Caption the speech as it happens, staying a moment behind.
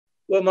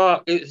Well,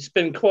 Mark, it's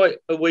been quite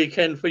a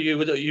weekend for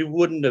you that you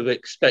wouldn't have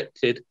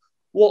expected.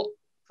 What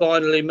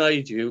finally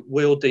made you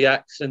wield the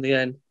axe in the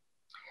end?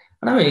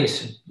 I mean,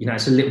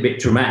 it's a little bit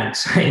dramatic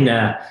saying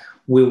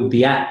wield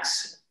the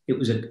axe. It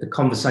was a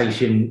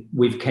conversation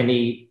with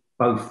Kenny,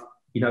 both,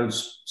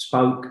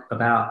 spoke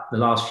about the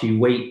last few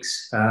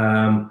weeks,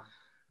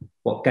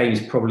 what gave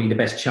us probably the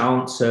best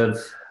chance of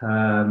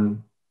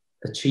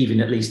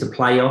achieving at least the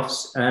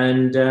playoffs.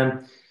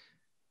 And,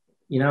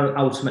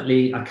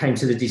 ultimately I came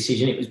to the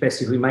decision it was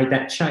best if we made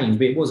that change,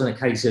 but it wasn't a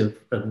case of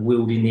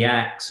wielding the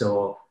axe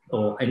or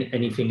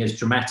anything as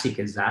dramatic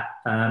as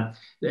that.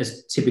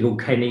 As typical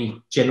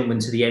Kenny, gentleman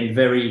to the end,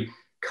 very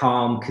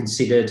calm,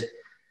 considered,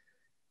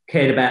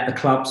 cared about the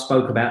club,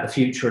 spoke about the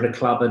future of the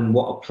club and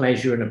what a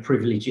pleasure and a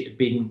privilege it had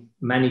been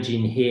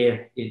managing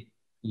here. He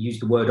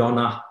used the word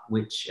honour,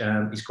 which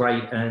is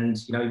great. And,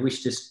 he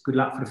wished us good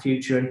luck for the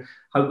future and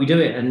hope we do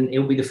it. And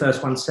he'll be the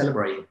first one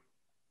celebrating.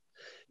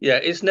 Yeah,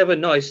 it's never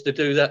nice to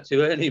do that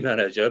to any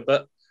manager,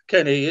 but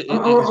Kenny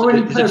or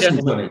any is a person,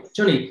 gentleman.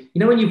 Johnny,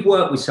 when you've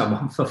worked with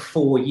someone for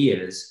 4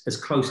 years as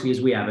closely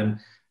as we have, and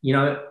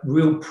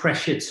real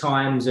pressure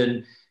times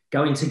and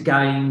going to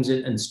games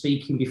and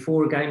speaking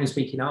before a game and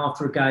speaking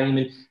after a game,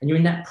 and you're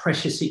in that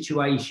pressure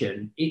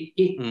situation,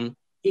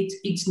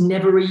 it's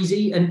never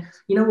easy. And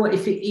you know what,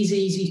 if it is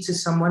easy to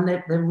someone,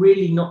 they're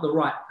really not the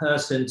right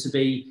person to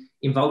be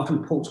involved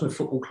with Portsmouth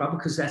Football Club,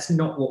 because that's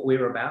not what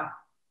we're about.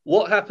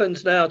 What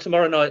happens now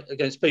tomorrow night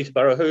against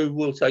Peterborough? Who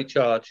will take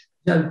charge?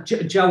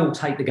 Joe will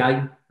take the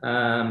game.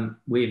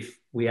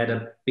 We had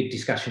a big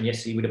discussion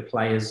yesterday with the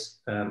players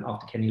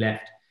after Kenny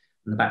left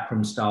and the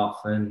backroom staff.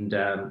 And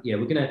we're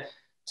going to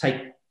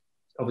take,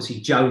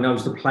 obviously Joe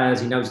knows the players,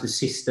 he knows the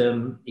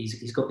system,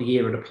 he's got the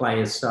ear of the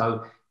players.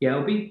 So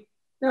it'll be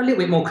a little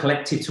bit more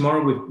collective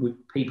tomorrow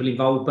with people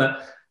involved,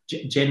 but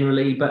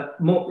generally,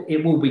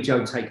 it will be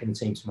Joe taking the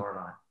team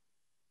tomorrow night.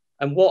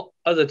 And what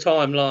other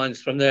timelines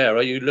from there?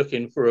 Are you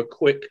looking for a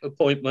quick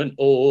appointment,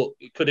 or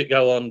could it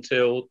go on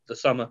till the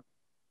summer?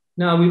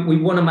 No, we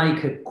want to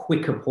make a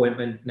quick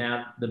appointment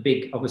now.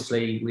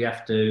 Obviously, we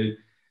have to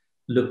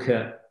look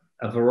at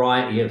a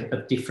variety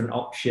of different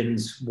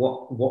options.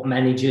 What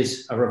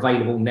managers are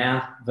available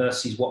now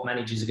versus what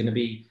managers are going to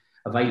be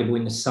available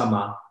in the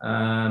summer,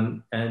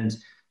 and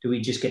do we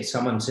just get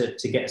someone to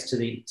get us to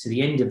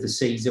the end of the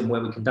season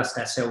where we can dust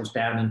ourselves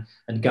down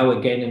and go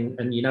again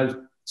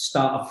and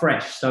start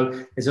afresh?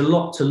 So there's a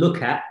lot to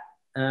look at,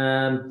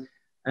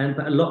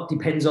 but a lot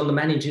depends on the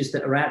managers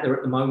that are out there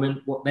at the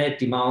moment, what their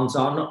demands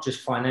are, not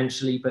just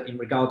financially, but in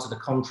regard to the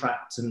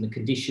contracts and the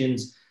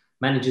conditions.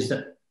 Managers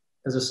that,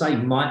 as I say,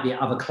 might be at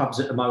other clubs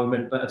at the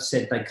moment, but have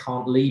said they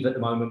can't leave at the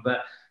moment, but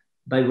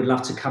they would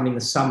love to come in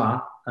the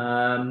summer.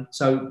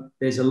 So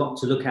there's a lot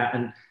to look at.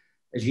 And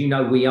as you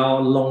know, we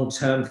are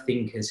long-term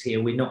thinkers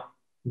here. We're not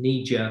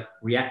knee-jerk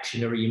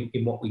reactionary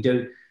in what we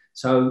do.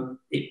 So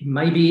it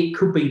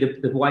could be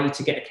the way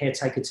to get a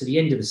caretaker to the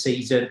end of the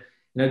season,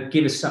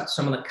 give us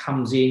someone that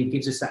comes in,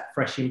 gives us that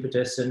fresh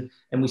impetus, and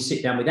we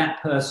sit down with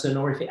that person,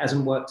 or if it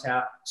hasn't worked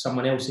out,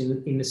 someone else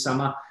in the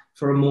summer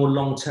for a more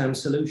long-term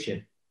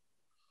solution.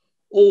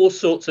 All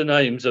sorts of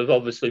names have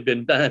obviously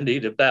been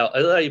bandied about.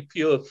 Are they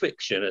pure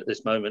fiction at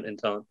this moment in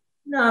time?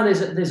 No,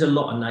 there's a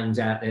lot of names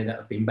out there that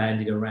have been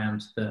bandied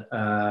around that,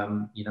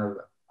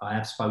 I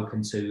have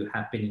spoken to,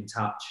 have been in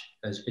touch,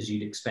 as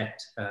you'd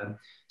expect.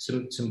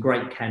 Some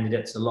great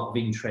candidates, a lot of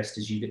interest,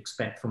 as you'd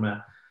expect from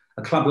a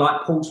club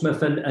like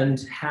Portsmouth, and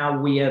how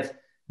we have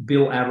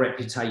built our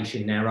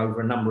reputation now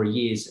over a number of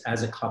years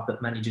as a club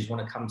that managers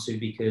want to come to,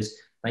 because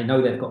they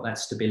know they've got that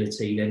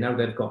stability, they know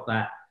they've got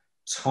that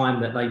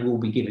time that they will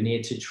be given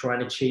here to try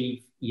and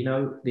achieve,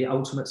 the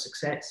ultimate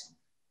success.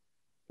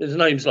 There's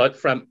names like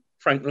Frank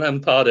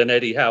Lampard and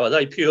Eddie Howe. Are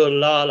they pure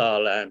la-la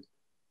land?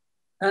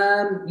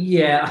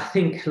 I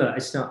think, look,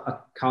 it's not, I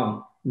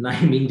can't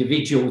name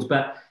individuals,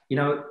 but,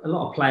 a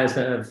lot of players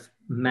that have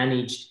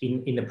managed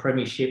in the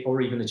Premiership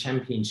or even the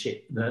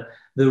Championship, the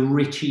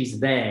riches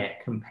there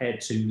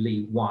compared to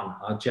League One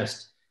are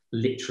just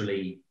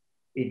literally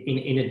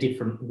in a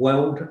different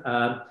world.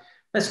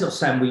 That's not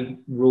saying we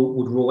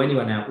would rule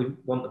anyone out. We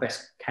want the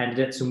best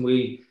candidates, and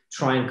we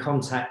try and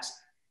contact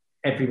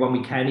everyone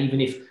we can,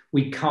 even if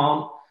we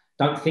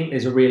don't think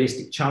there's a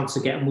realistic chance to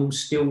get them, we'll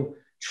still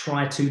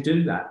try to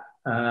do that.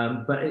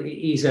 But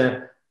it is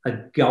a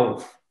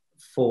gulf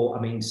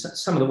for,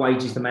 some of the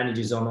wages the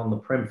managers on the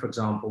Prem, for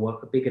example,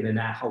 are bigger than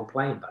our whole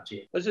playing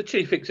budget. As a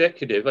chief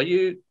executive, are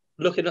you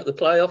looking at the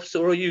playoffs,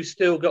 or are you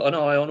still got an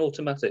eye on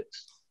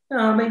automatics?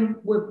 No,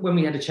 when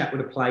we had a chat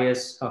with the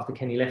players after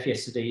Kenny left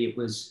yesterday, it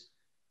was,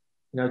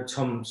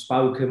 Tom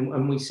spoke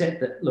and we said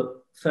that,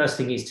 look, first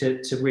thing is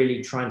to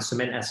really try and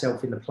cement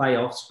ourselves in the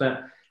playoffs.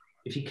 But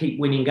if you keep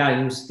winning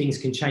games, things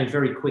can change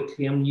very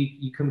quickly, and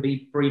you can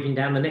be breathing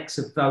down the necks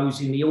of those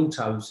in the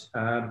autos.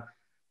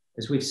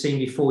 As we've seen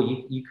before,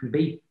 you can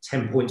be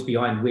 10 points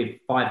behind with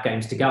 5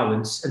 games to go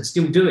and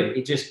still do it.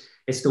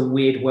 It's the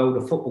weird world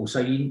of football.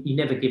 So you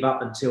never give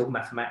up until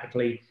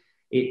mathematically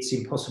it's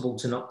impossible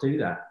to not do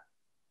that.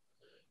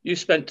 You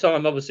spent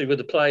time obviously with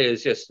the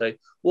players yesterday.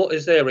 What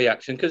is their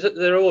reaction? Because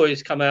they're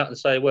always come out and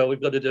say, "Well,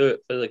 we've got to do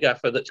it for the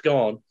gaffer that's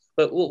gone."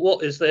 But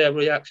what is their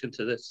reaction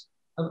to this?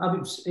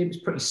 It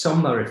was pretty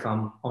somber, if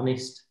I'm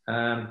honest.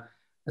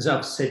 As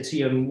I've said to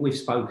you, and we've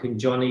spoken,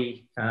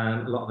 Johnny,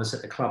 a lot of us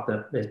at the club,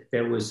 that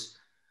there was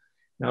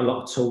a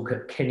lot of talk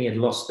that Kenny had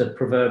lost the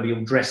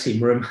proverbial dressing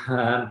room.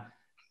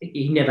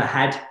 He never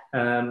had.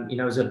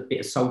 There was a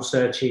bit of soul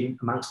searching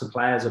amongst the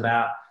players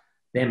about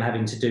them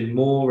having to do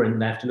more and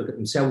they have to look at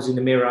themselves in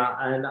the mirror.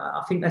 And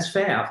I think that's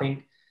fair. I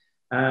think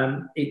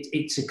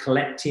it's a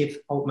collective.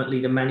 Ultimately,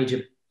 the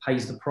manager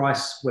pays the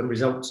price when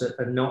results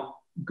are not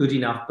good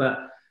enough.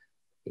 But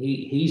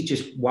he's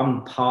just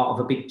one part of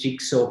a big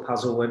jigsaw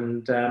puzzle.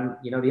 And,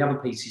 the other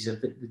pieces of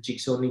the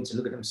jigsaw need to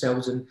look at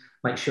themselves and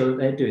make sure that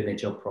they're doing their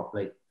job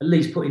properly. At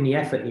least putting the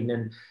effort in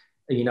and,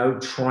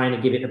 trying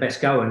to give it the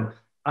best go. And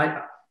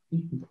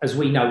as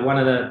we know, one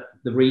of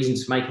the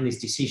reasons for making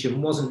this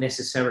decision wasn't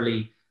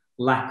necessarily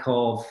lack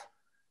of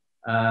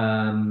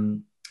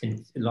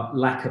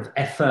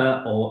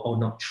effort or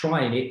not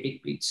trying.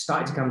 It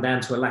started to come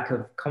down to a lack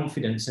of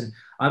confidence, and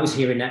I was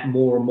hearing that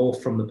more and more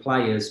from the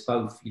players,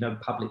 both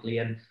publicly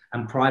and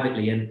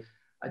privately. And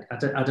I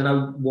don't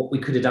know what we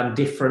could have done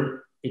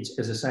different. It's,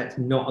 as I say, it's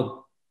not a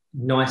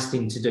nice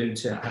thing to do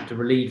to have to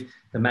relieve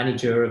the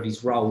manager of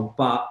his role,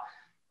 but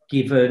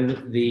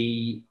given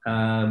the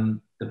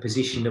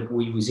position that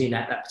we was in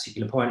at that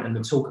particular point and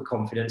the talk of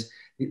confidence,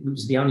 it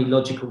was the only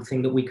logical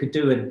thing that we could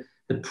do. And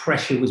the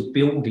pressure was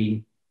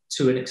building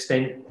to an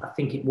extent. I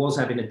think it was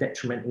having a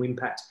detrimental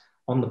impact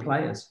on the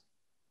players.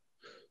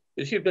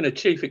 Because you've been a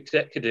chief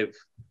executive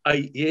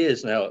 8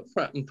 years now at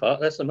Fratton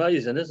Park. That's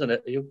amazing, isn't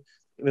it? You've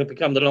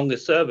become the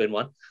longest serving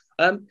one.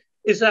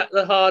 Is that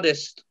the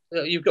hardest?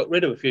 You've got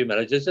rid of a few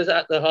managers. Is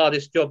that the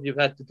hardest job you've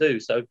had to do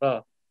so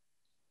far?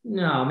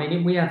 No, I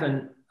mean, we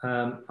haven't.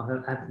 I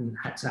haven't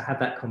had to have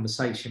that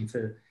conversation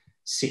for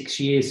 6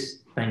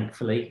 years,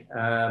 thankfully.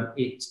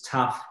 It's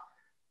tough,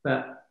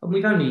 but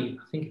we've only,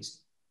 I think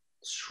it's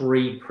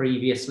 3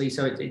 previously,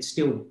 so it's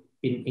still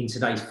in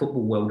today's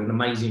football world an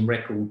amazing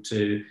record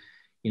to,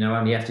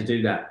 only have to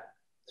do that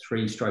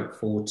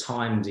 3/4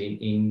 times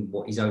in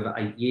what is over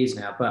 8 years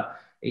now. But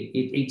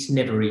it's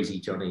never easy,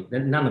 Johnny.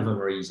 None of them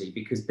are easy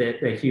because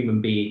they're human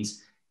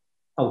beings.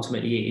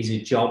 Ultimately, it is a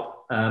job.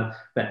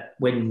 But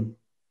when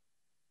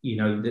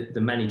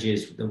the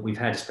managers that we've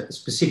had,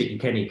 specifically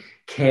Kenny,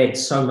 cared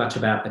so much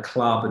about the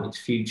club and its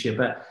future.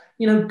 But,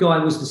 Guy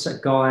was the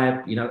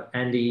guy,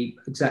 Andy,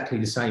 exactly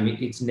the same.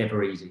 It's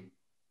never easy.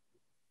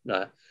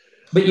 No.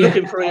 But yeah,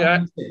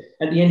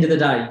 at the end of the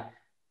day,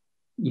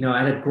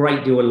 I had a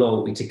great deal of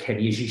loyalty to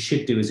Kenny, as you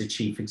should do as a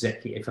chief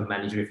executive and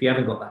manager. If you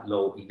haven't got that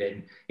loyalty,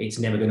 then it's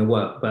never going to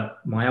work.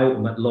 But my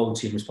ultimate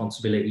loyalty and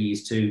responsibility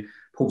is to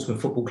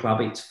Portsmouth Football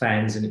Club, its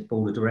fans and its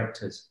board of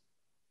directors.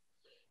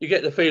 You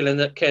get the feeling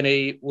that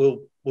Kenny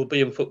will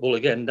be in football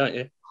again, don't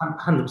you?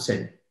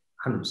 100%,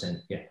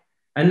 yeah.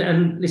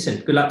 And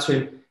listen, good luck to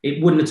him.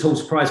 It wouldn't at all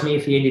surprise me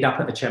if he ended up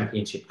at the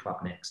Championship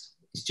club next.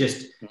 It's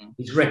just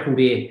his record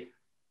here.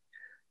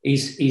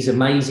 He's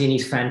amazing.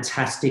 He's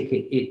fantastic.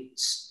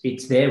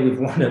 It's there with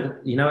one of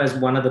as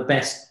one of the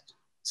best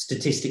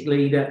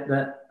statistically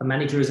that a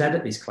manager has had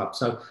at this club.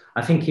 So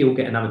I think he'll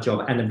get another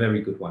job and a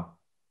very good one.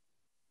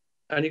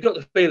 And you got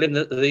the feeling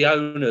that the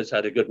owners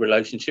had a good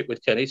relationship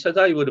with Kenny, so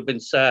they would have been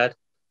sad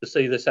to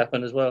see this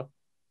happen as well.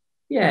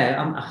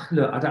 Yeah,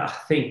 look, I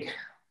think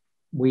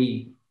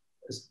we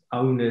as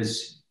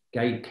owners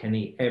gave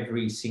Kenny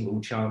every single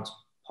chance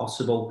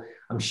possible.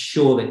 I'm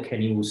sure that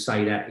Kenny will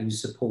say that he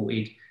was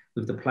supported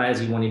with the players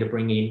he wanted to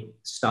bring in,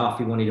 staff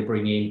he wanted to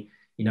bring in,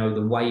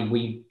 the way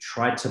we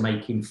tried to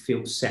make him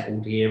feel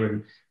settled here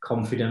and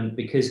confident,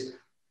 because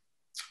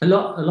a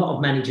lot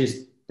of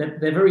managers, they're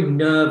very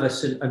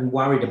nervous and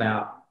worried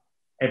about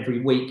every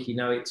week.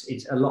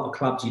 It's a lot of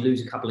clubs, you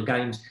lose a couple of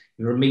games,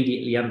 you're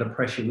immediately under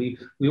pressure. We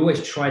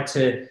always try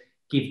to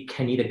give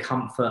Kenny the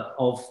comfort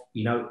of,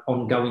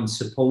 ongoing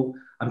support.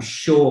 I'm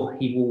sure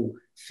he will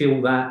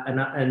feel that.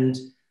 And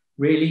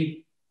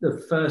really the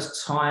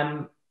first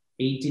time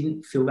he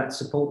didn't feel that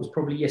support was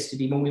probably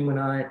yesterday morning when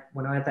I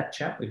had that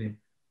chat with him.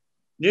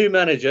 New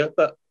manager,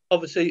 but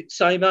obviously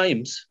same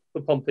aims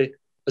for Pompey.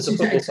 It's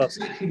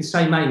exactly the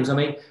same aims. I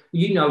mean,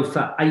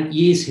 for 8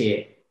 years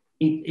here,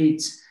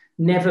 it's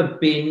never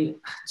been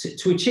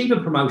to achieve a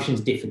promotion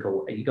is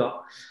difficult. You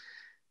got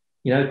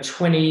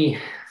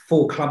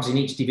 24 clubs in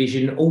each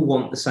division, all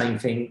want the same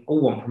thing, all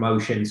want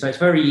promotion. So it's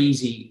very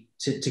easy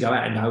to go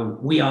out and know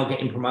we are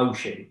getting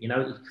promotion.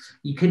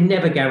 You can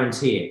never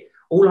guarantee it.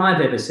 All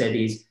I've ever said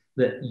is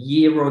that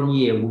year on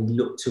year we'll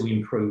look to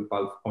improve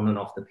both on and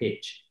off the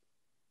pitch.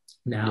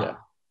 Now,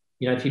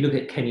 if you look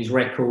at Kenny's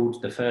record,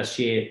 the first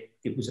year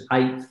it was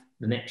 8th,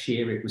 the next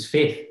year it was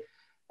 5th,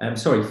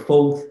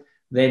 4th.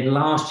 Then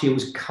last year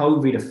was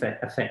COVID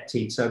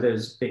affected, so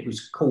it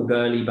was called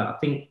early, but I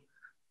think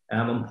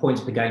on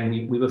points per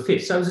game we were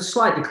 5th. So it was a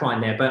slight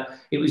decline there, but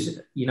it was,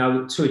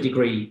 to a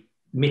degree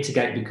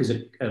mitigated because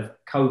of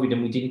COVID,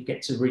 and we didn't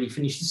get to really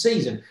finish the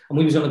season. And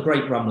we was on a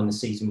great run when the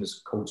season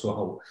was called to a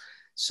halt.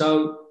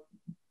 So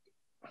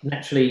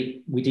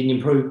naturally we didn't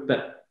improve,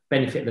 but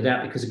benefit of the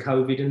doubt because of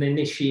COVID. And then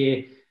this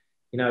year,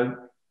 you know,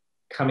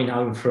 coming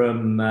home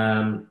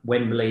from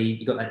Wembley,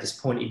 you got that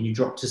disappointed and you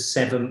dropped to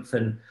 7th.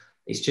 And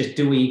it's just,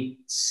 do we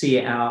see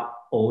it out,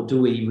 or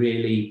do we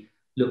really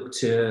look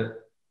to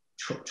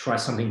try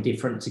something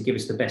different to give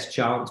us the best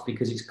chance?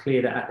 Because it's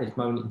clear that at this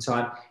moment in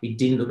time, it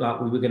didn't look like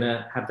we were going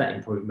to have that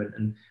improvement.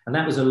 And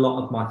that was a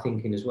lot of my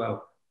thinking as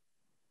well.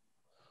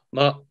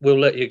 Mark, we'll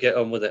let you get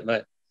on with it,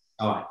 mate.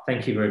 All right.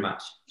 Thank you very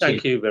much.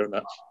 Thank you very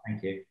much.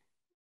 Thank you.